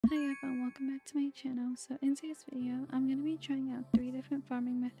Hi everyone, welcome back to my channel. So in today's video, I'm going to be trying out 3 different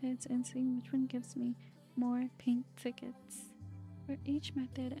farming methods and seeing which one gives me more pink tickets. For each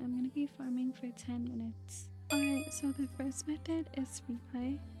method, I'm going to be farming for 10 minutes. Alright, so the first method is free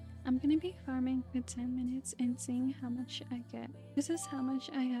play. I'm going to be farming for 10 minutes and seeing how much I get. This is how much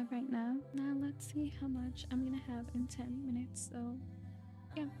I have right now. Now let's see how much I'm going to have in 10 minutes. So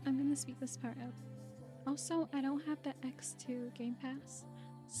yeah, I'm going to speed this part up. Also, I don't have the X2 Game Pass,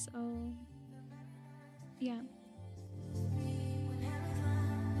 so yeah.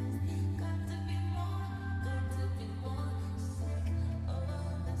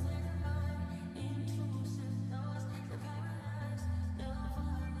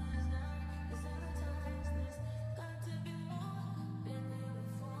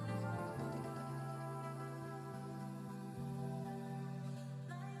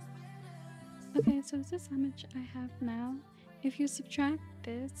 Okay, so this is how much I have now. If you subtract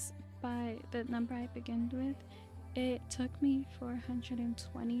this by the number I began with, it took me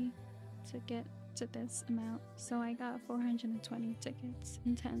 420 to get to this amount. So I got 420 tickets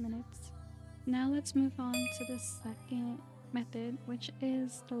in 10 minutes. Now let's move on to the second method, which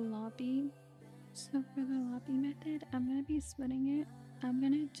is the lobby. So for the lobby method, I'm going to be splitting it. I'm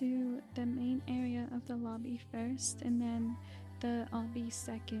going to do the main area of the lobby first and then the lobby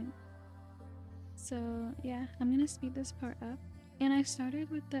second. So yeah, I'm gonna speed this part up. And I started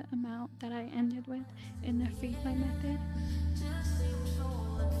with the amount that I ended with in the free play method.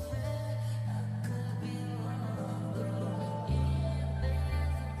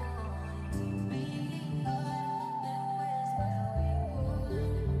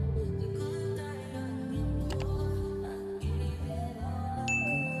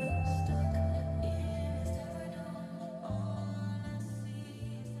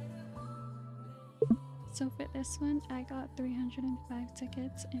 So for this one, I got 305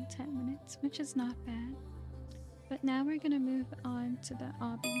 tickets in 10 minutes, which is not bad. But now we're gonna move on to the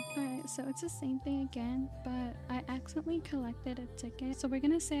obby. Alright, so it's the same thing again, but I accidentally collected a ticket. So we're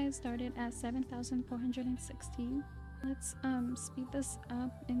gonna say I started at 7,416. Let's speed this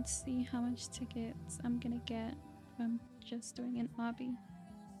up and see how much tickets I'm gonna get from just doing an obby.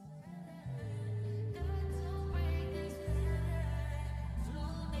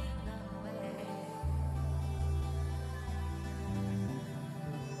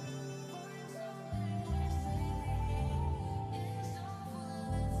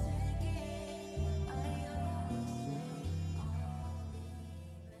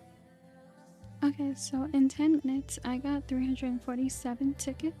 Okay, so in 10 minutes, I got 347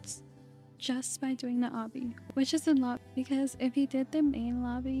 tickets just by doing the obby, which is a lot because if you did the main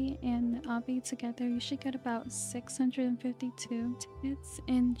lobby and the obby together, you should get about 652 tickets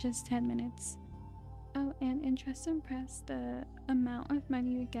in just 10 minutes. Oh, and in Trust and Press, the amount of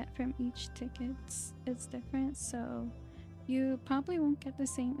money you get from each tickets is different, so you probably won't get the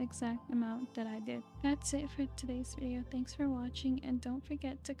same exact amount that I did. That's it for today's video. Thanks for watching, and don't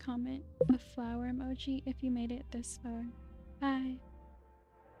forget to comment a flower emoji if you made it this far. Bye!